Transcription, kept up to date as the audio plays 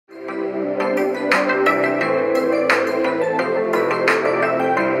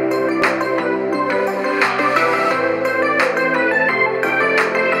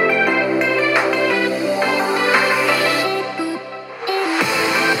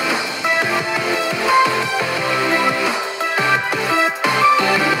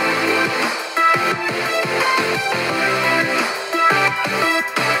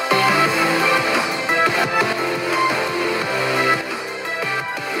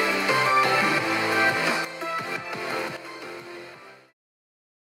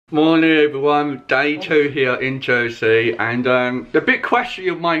Morning everyone, day 2 here in Jersey, and the big question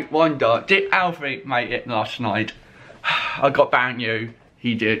you might wonder, did Alfie make it last night? I got bad news,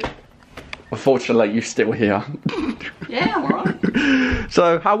 he did. Unfortunately, you're still here. Yeah, I'm alright.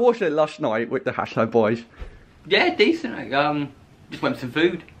 So, how was it last night with the Hashtag boys? Yeah, decent. Just went for some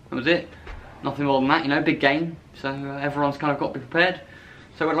food, that was it. Nothing more than that, you know, big game. So everyone's kind of got to be prepared.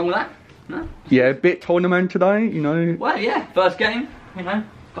 So went along with that. No? Yeah, big tournament today, you know. Well, yeah, first game, you know.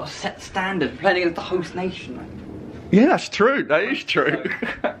 Got to set the standard, playing against the host nation, mate. Yeah, that's true, that is true.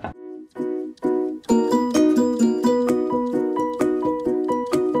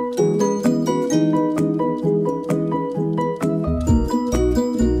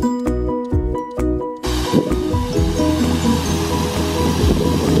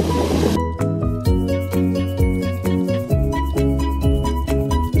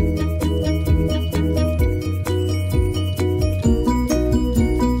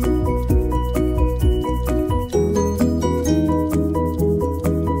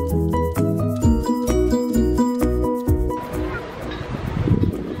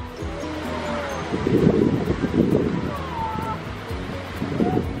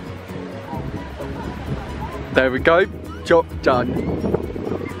 There we go, job done.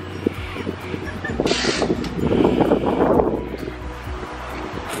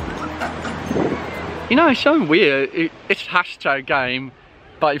 You know, it's so weird, it's Hashtag game,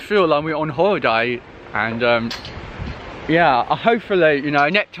 but I feel like we're on holiday, and yeah, hopefully, you know,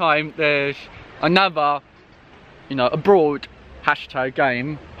 next time there's another, you know, abroad Hashtag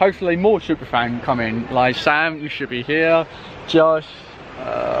game, hopefully more superfans come in, like Sam, you should be here, Josh,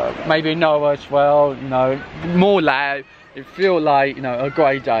 maybe Noah as well, you know, more loud. It feels like, you know, a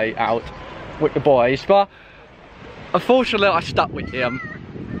great day out with the boys, but unfortunately I stuck with him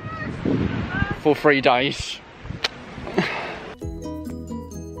for 3 days.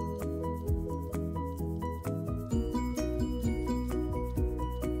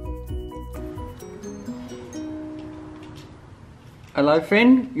 Hello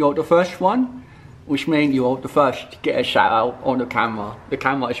Finn, you're the first one, which means you're the first to get a shout out on the camera. The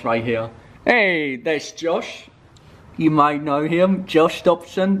camera is right here. Hey, there's Josh. You might know him, Josh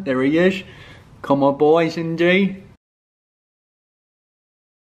Dobson, there he is. Come on boys indeed.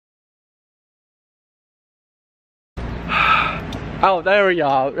 Oh, there we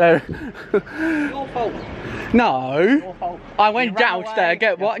are. Your fault. No, Your fault. I went downstairs,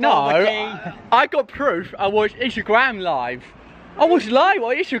 get what? No, I got proof I was Instagram live. I was live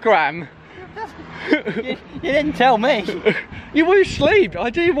on Instagram. You didn't tell me. You were asleep, I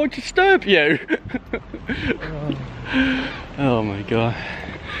didn't want to disturb you. Oh my god.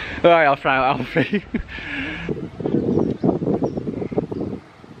 Alright, I found Alfie.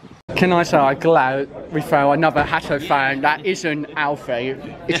 Can I say I'm glad we found another Hatto fan that isn't Alfie.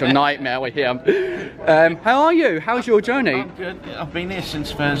 It's a nightmare with him. How are you? How's your journey? I'm good. I've been here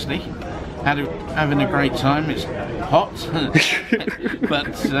since Thursday. Having a great time. It's hot,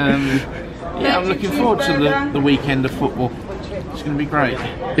 but yeah, I'm looking forward to the weekend of football. It's going to be great.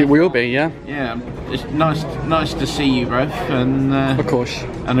 It will be, yeah. Yeah, it's nice to see you both, and of course,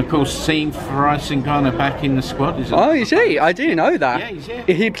 seeing Farais Ngannou back in the squad. Oh, is he? I didn't know that. Yeah, he's here.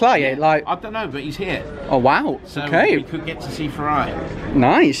 Did he play it like? I don't know, but he's here. Oh wow. So okay. we could get to see Farais.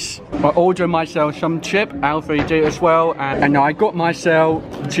 Nice. I ordered myself some chip. Alfie did as well, and I got myself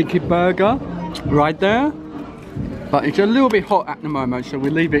chicken burger right there. But it's a little bit hot at the moment, so we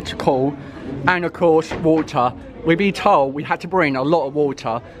leave it to cool. And of course, water. We've been told we had to bring a lot of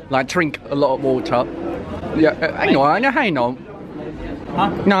water, like drink a lot of water. Yeah, hang on. Huh?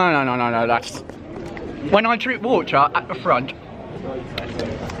 No, that's... When I drink water at the front,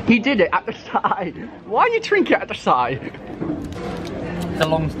 he did it at the side. Why do you drink it at the side? It's a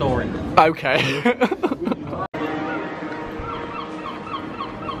long story. Okay.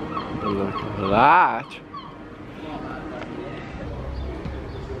 Look at that.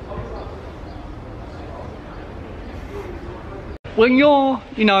 When you're,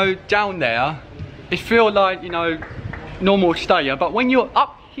 you know, down there, it feels like, you know, normal stadium, but when you're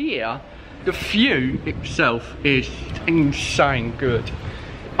up here, the view itself is insane good.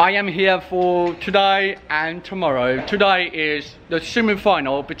 I am here for today and tomorrow. Today is the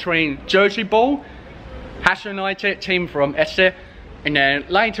semi-final between Jersey Bull, Hash United team from Essex, and then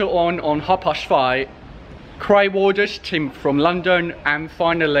later on 5:30, Cray Warders team from London, and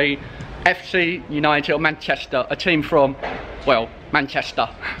finally FC United of Manchester, a team from, well, Manchester.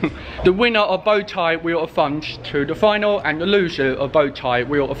 The winner of both ties will advance to the final, and the loser of both ties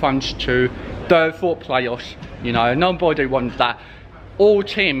will advance to the 4th playoffs. You know, nobody wants that. All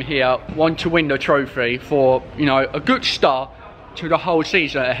team here want to win the trophy for, you know, a good start to the whole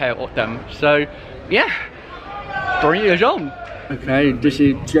season ahead of them. So, yeah, bring it on. Okay, this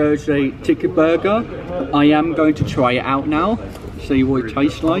is Jersey Ticket Burger. I am going to try it out now, see what it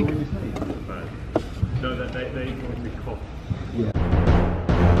tastes like. No, they want me cough.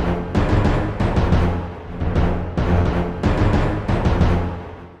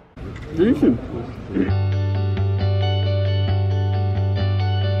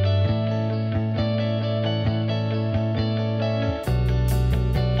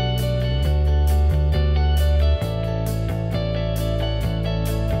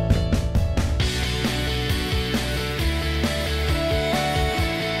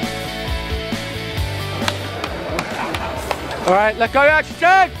 Alright, let's go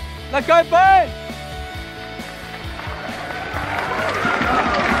Ashton! Let's go Ben!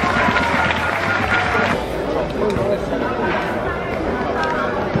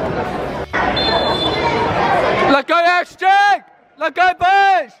 Let's go Ashton! Let's go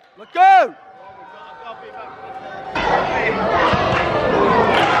Ben! Let's go!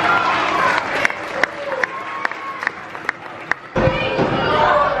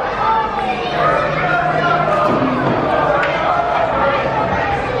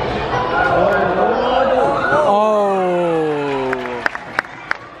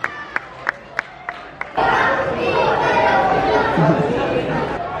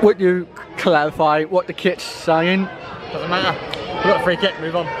 Would you clarify what the kid's saying? Doesn't matter. We've got a free kick,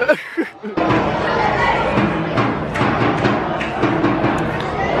 move on.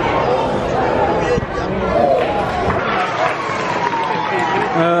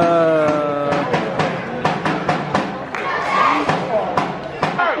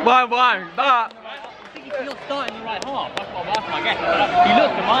 One, but You're not starting the right half, that's my guess. He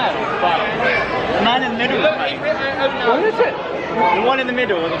looked a mile off, but the man in the middle was playing. what is it? The one in the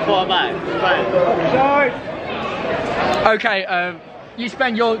middle was a quarterback. Okay, you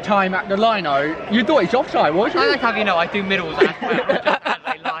spend your time at the lino. You thought it's offside, wasn't I it? like how you know I do middles as well, just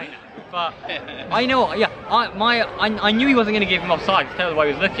as a line. But I know what, yeah, I knew he wasn't going to give him offside to tell the way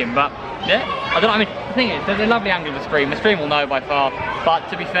he was looking, but yeah, I don't know. I mean, the thing is, there's a lovely angle of the screen. The screen will know by far. But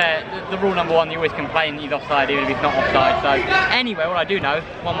to be fair, the rule number one, you always complain he's offside even if he's not offside. So anyway, what I do know,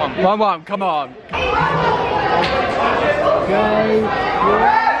 1-1. 1-1, come on.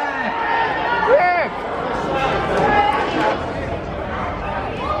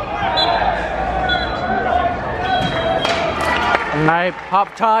 Mate,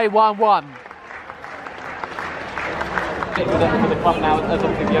 half tie, 1-1. For the club now as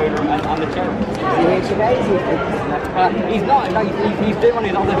obviously the owner and the chairman. He's not, no, he's doing on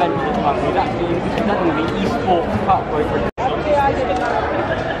his other events for the club. He's actually presenting the eSports Cup over.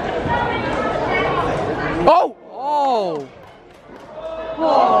 Oh! Oh!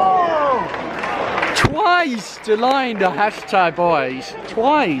 Oh! Twice the line, the hashtag boys.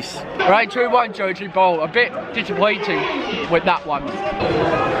 Twice. Right, 2-1 Joji Bowl. A bit disappointing with that one.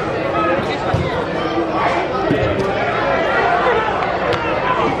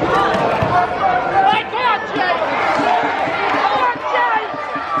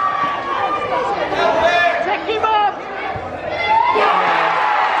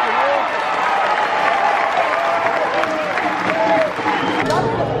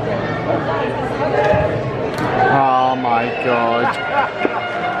 Oh my god.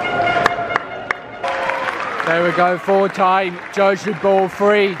 There we go, full time. Jersey ball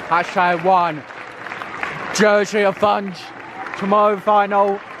 3, hashtag 1. Jersey of funds. Tomorrow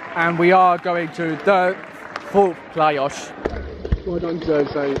final, and we are going to the 4th playoffs. Well done,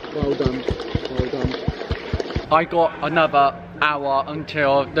 Jersey. Well done. Well done. I got another hour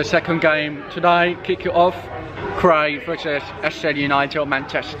until the second game today. Kick it off. Cray versus SC United of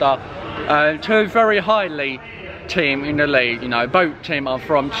Manchester. Two very highly team in the league. You know, both teams are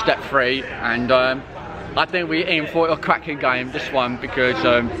from step 3, and I think we aim for a cracking game this one because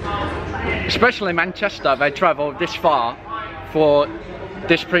especially Manchester, they travel this far for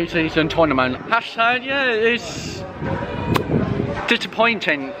this pre-season tournament. Hashtag, yeah, it's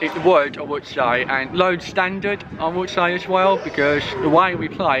disappointing word I would say, and low standard I would say as well, because the way we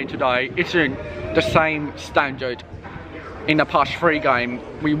play today isn't the same standard. In the past 3 games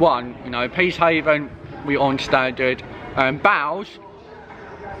we won, you know, Peacehaven we on standard, Bows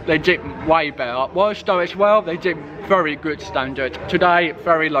they did way better. Worcester as well, they did very good standard. Today,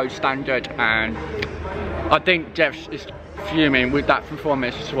 very low standard, and I think Jeffs is fuming with that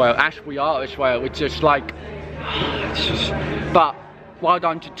performance as well, as we are as well. It's just like, it's just, but well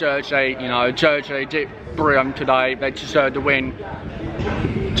done to Jersey. You know, Jersey did brilliant today. They deserved the win,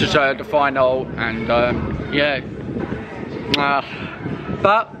 deserved the final, and yeah.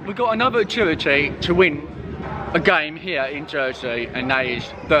 But we got another opportunity to win a game here in Jersey, and that is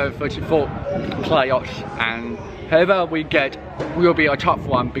the 34 playoffs, and whoever we get will be a tough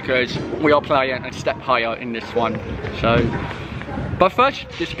one because we are playing a step higher in this one. So, but first,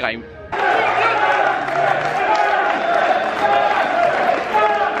 this game.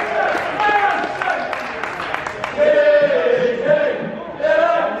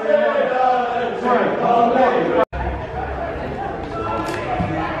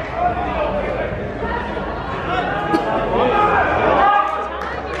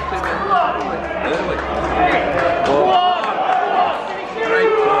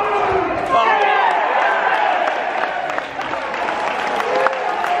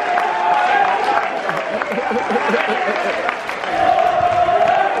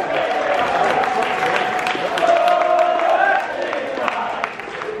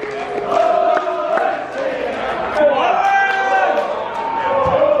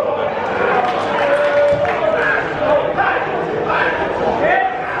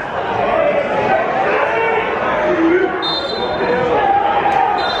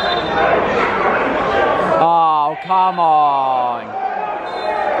 Come on.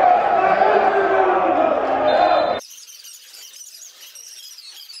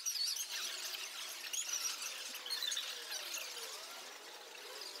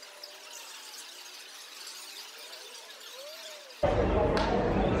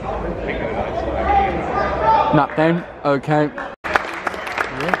 Not then, okay.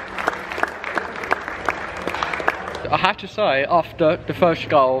 I have to say, after the first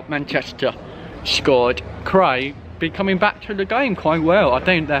goal Manchester scored, Cray be coming back to the game quite well. I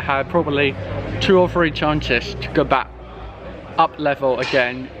think they had probably 2 or 3 chances to go back up level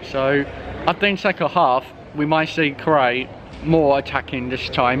again. So I think second half we might see Cray more attacking this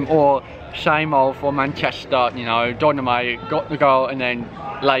time, or same old for Manchester, you know, Dynamite got the goal and then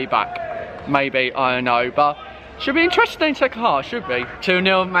lay back. Maybe, I don't know, but should be interesting second half, should be.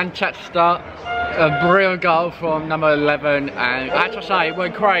 2-0 Manchester. A brilliant goal from number 11, and as I say,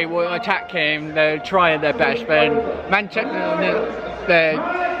 when Cray will attack him, they're trying their best, but Manchester, they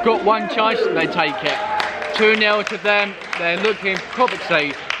got one chance and they take it. 2-0 to them. They're looking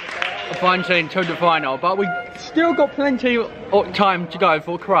probably advancing to the final, but we still got plenty of time to go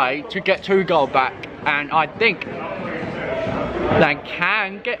for Cray to get 2 goals back, and I think they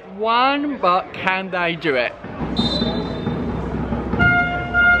can get 1, but can they do it?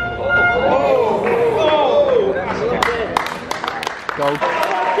 Goal.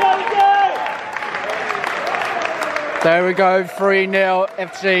 There we go, 3-0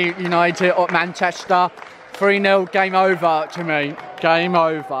 FC United at Manchester. 3-0, game over to me. Game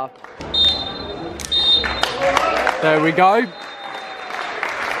over. There we go.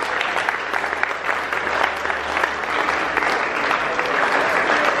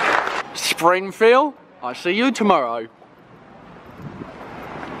 Springfield, I'll see you tomorrow.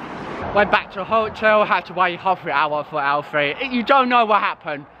 Went back to the hotel, had to wait half an hour for Alfie. You don't know what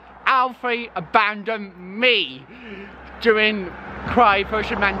happened. Alfie abandoned me during Cray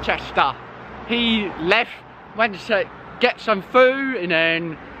versus Manchester. He left, went to get some food, and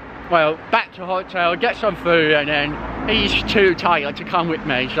then, well, back to the hotel, get some food, and then he's too tired to come with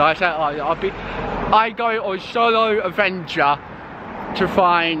me. So I said, I go on solo adventure to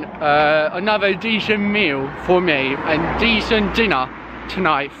find another decent meal for me and decent dinner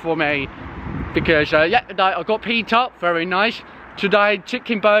tonight for me, because yesterday I got pizza, very nice. Today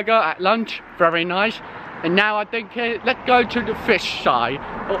chicken burger at lunch, very nice. And now I think let's go to the fish side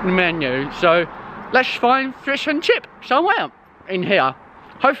of the menu. So let's find fish and chip somewhere in here.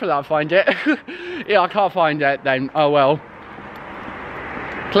 Hopefully I'll find it. Yeah, I can't find it then, oh well.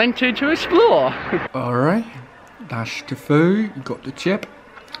 Plenty to explore. Alright, that's the food. You got the chip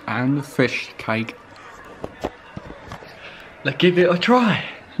and the fish cake. Let's give it a try.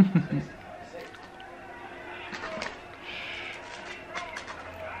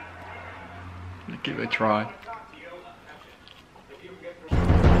 Let's give it a try.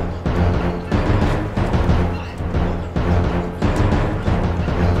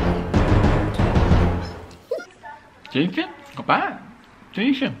 Decent? Not bad.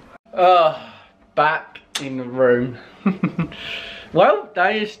 Decent. Back in the room. Well,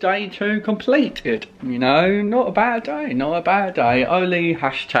 day is day 2 completed, you know, not a bad day, not a bad day. Only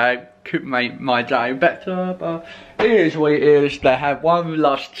hashtag could make my day better, but it is what it is. They have one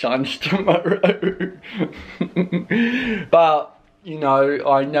last chance tomorrow. But, you know,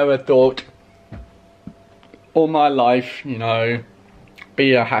 I never thought all my life, you know,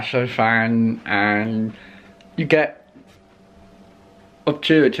 be a Hasso fan, and you get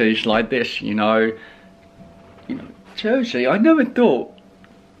opportunities like this, you know, Chelsea, I never thought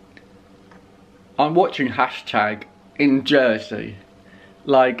I'm watching Hashtag in Jersey.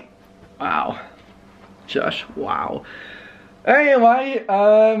 Like, wow. Just wow. Anyway,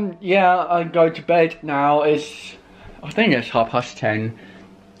 yeah, I go to bed now. I think it's 10:30.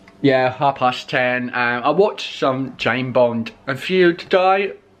 Yeah, 10:30. I watched some James Bond. A Few to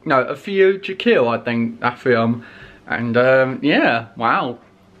Die. No, A Few to Kill, I think, that film. And, yeah, wow.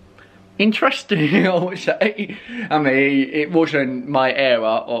 Interesting, I would say. I mean, it wasn't my era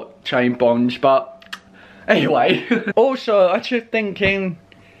of James Bonds, but anyway. Also, I was just thinking,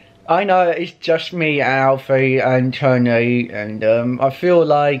 I know it's just me, Alfie, and Tony, and I feel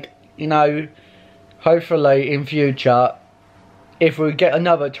like, you know, hopefully in future, if we get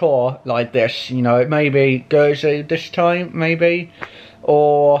another tour like this, you know, maybe Jersey this time, maybe,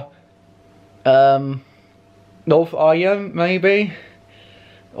 or North Ireland, maybe,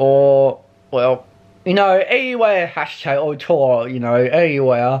 or, well, you know, anywhere hashtag or tour, you know,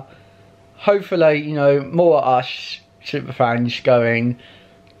 anywhere. Hopefully, you know, more of us super fans going,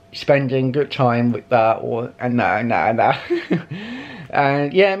 spending good time with that, or and that.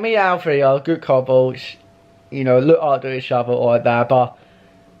 And yeah, me and Alfie are good couples, you know, look after each other or that, but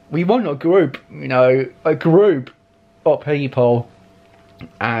we want a group, you know, a group of people.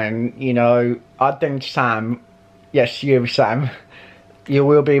 And, you know, I think Sam, yes, you, Sam, you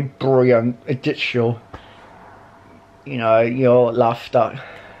will be brilliant additional, you know, your laughter.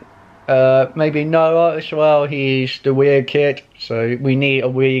 Maybe Noah as well, he's the weird kid, so we need a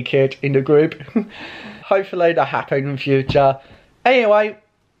weird kid in the group. Hopefully that happens in the future. Anyway,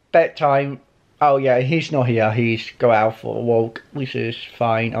 bedtime. Oh yeah, he's not here, he's go out for a walk, which is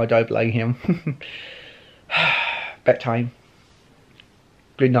fine, I don't blame him. Bedtime.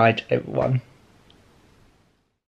 Good night, everyone.